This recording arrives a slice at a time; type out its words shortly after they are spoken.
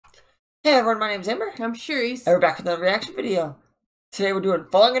Hey everyone, my name's Amber. I'm Charisse. And we're back with another reaction video. Today we're doing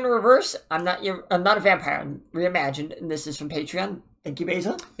Falling in Reverse. I'm not a vampire, I'm reimagined, and this is from Patreon. Thank you,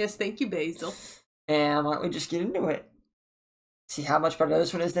 Basil. Yes, thank you, Basil. And why don't we just get into it? See how much better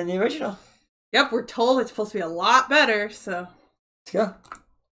this one is than the original. Yep, we're told it's supposed to be a lot better, so. Let's go.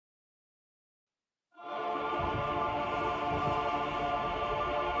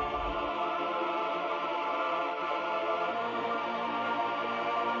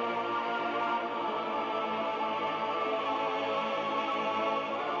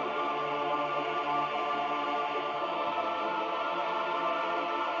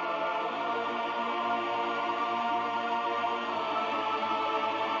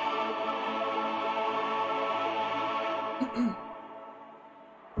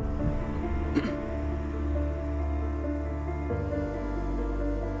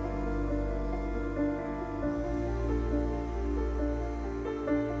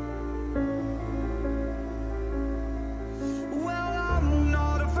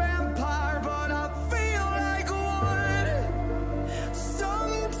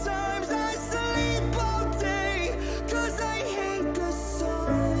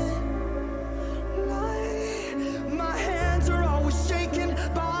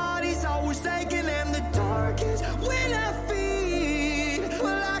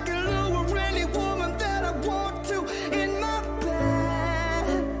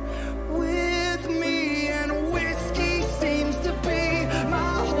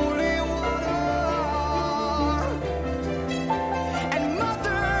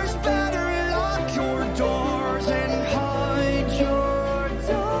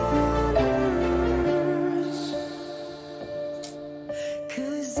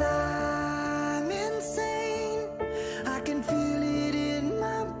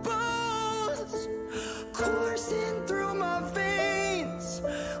 Coursing through my veins.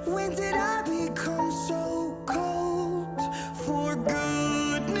 When did I become so cold? For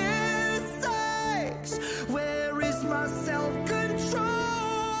goodness sakes, where is my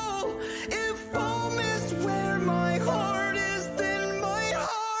self-control? If home is where my heart is, then my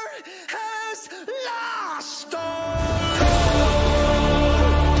heart has lost all.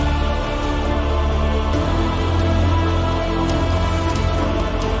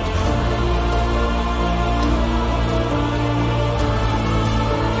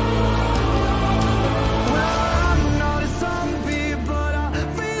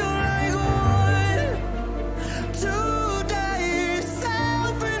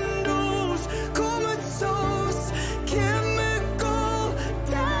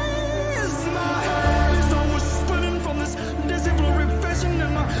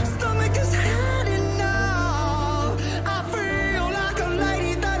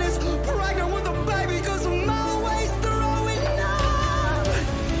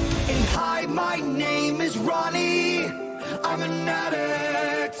 My name is Ronnie, I'm an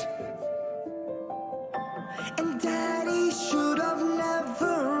addict, and Daddy should have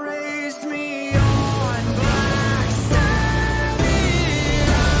never raised me on black Sabbath.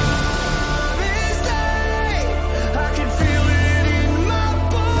 I can feel it in my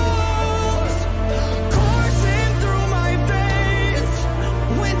bones, coursing through my veins.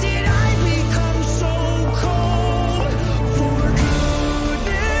 When did I become so cold? For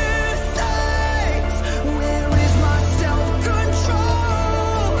goodness sakes, where is my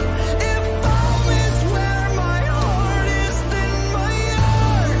self-control? If home is where my heart is, then my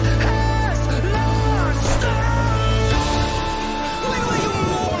heart has lost all. When will you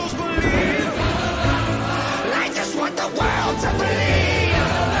mortals believe? I just want the world to believe.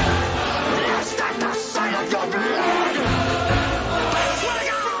 Lost at the sight of your blood. I swear to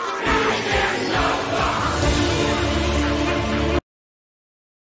God, I am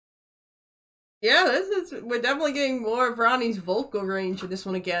Yeah, we're definitely getting more of Ronnie's vocal range in this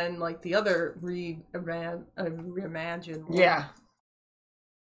one again, like the other reimagined one. Yeah.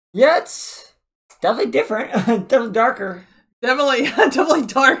 Yeah, it's definitely different. Definitely darker. Definitely, definitely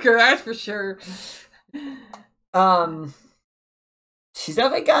darker, that's for sure. She's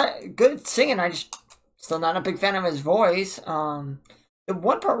definitely got good singing. I just still not a big fan of his voice. The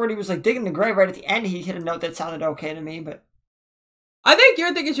one part where he was like digging the grave right at the end, he hit a note that sounded okay to me, but I think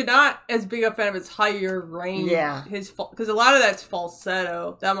you're thinking you're not as big a fan of his higher range. Yeah. Because a lot of that's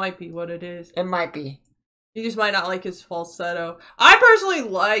falsetto. That might be what it is. it might be. You just might not like his falsetto. I personally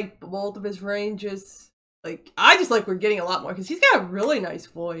like both of his ranges. Like, I just like we're getting a lot more because he's got a really nice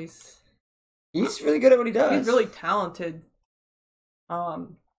voice. He's really good at what he does. He's really talented.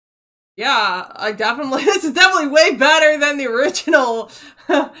 Yeah, I definitely, this is definitely way better than the original.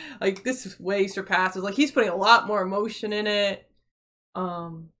 Like, this way surpasses, like, he's putting a lot more emotion in it.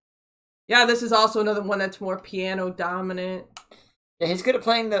 Yeah, this is also another one that's more piano dominant. Yeah, he's good at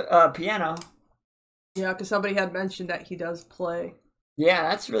playing the piano. Yeah, because somebody had mentioned that he does play. Yeah,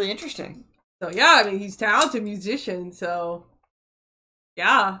 that's really interesting. So yeah, I mean, he's a talented musician, so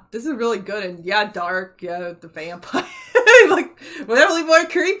yeah, this is really good. And yeah, dark, yeah, the vampire. Like, really more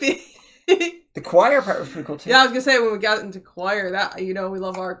creepy. The choir part was pretty cool too. Yeah, I was gonna say when we got into choir, that, you know, we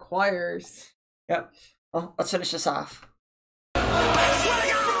love our choirs. Yep. Well, let's finish this off.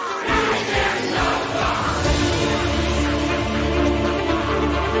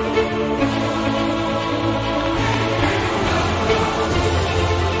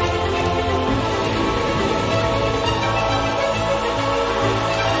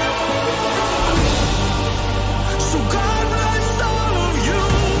 So God bless all of you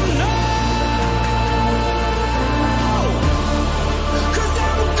now, 'cause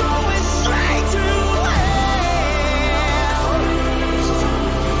I'm going straight to hell,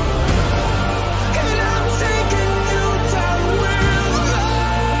 and I'm taking you down with me,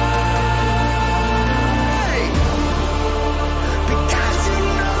 because you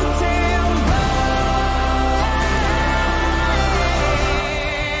know damn well.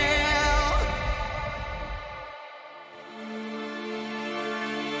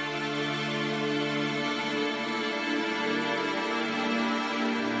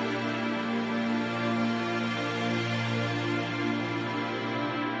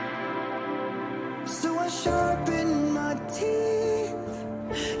 So I sharpen my teeth,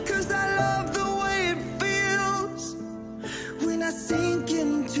 'cause I love the way it feels when I sink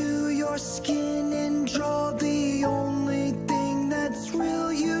into your skin and draw the only thing that's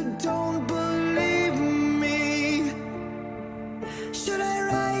real. You don't believe me. Should I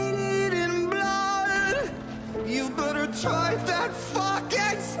write it in blood? You better drive that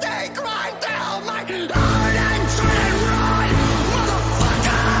fucking stake right down my heart and try and run,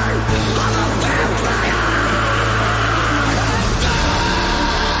 motherfucker! I'm a vampire!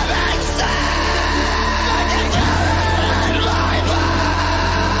 Stop and stop! I can get it in my blood!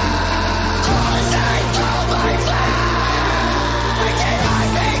 Coursing through my veins! I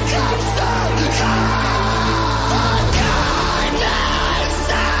become so cold! Goodness!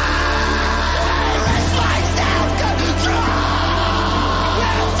 It's my self-control!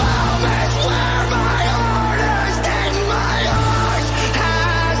 Revamped is where my heart is, and my heart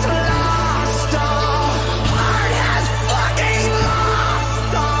has lost all. Heart has fucking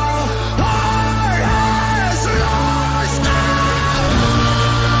lost all. Heart has lost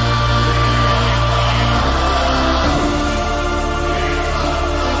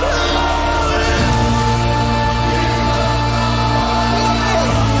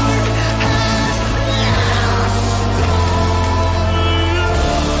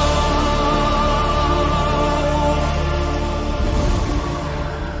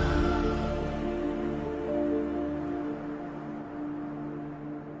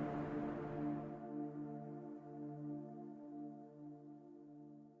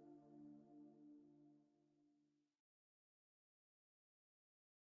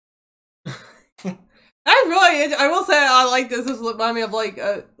I will say I like this. This remind me of like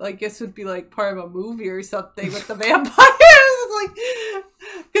I guess would be like part of a movie or something with the vampires. It's like,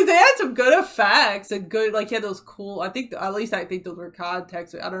 because they had some good effects and good, like, he had those cool, I think, at least I think those were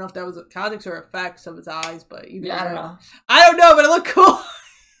context. I don't know if that was context or effects of his eyes, but either Yeah, I don't way. know. I don't know, but it looked cool.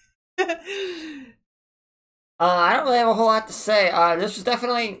 I don't really have a whole lot to say. This was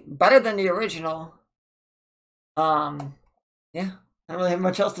definitely better than the original. Yeah, I don't really have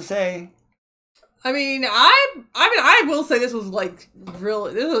much else to say. I mean, I will say this was like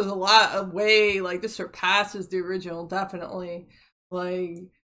really, this was a lot of way, like, this surpasses the original, definitely. Like,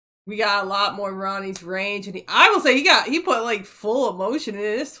 we got a lot more Ronnie's range, and I will say he put like full emotion in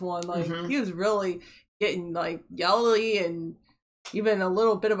this one. Like, he was really getting like yelly and even a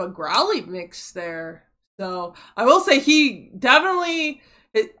little bit of a growly mix there. So I will say he definitely,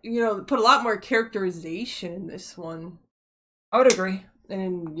 put a lot more characterization in this one. I would agree.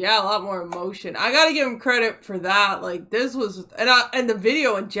 And yeah, a lot more emotion. I gotta give him credit for that. Like, this was, and the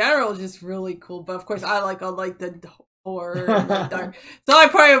video in general is just really cool. But of course, I like the horror and the dark, so I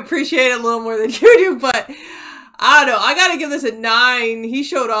probably appreciate it a little more than you do. But I don't know. I gotta give this a 9. He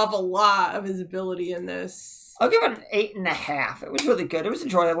showed off a lot of his ability in this. I'll give it an 8.5. It was really good. It was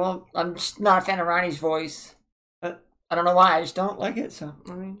enjoyable. I'm just not a fan of Ronnie's voice. But I don't know why. I just don't like it. So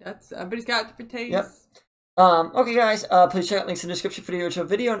I mean, everybody's got different tastes. Yep. Okay, guys. Please check out links in the description for the original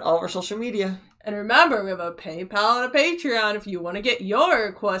video and all of our social media. And remember, we have a PayPal and a Patreon if you want to get your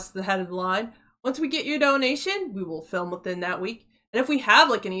request ahead of the line. Once we get your donation, we will film within that week. And if we have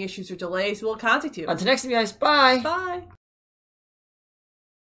like any issues or delays, we'll contact you. Until next time, guys. Bye. Bye.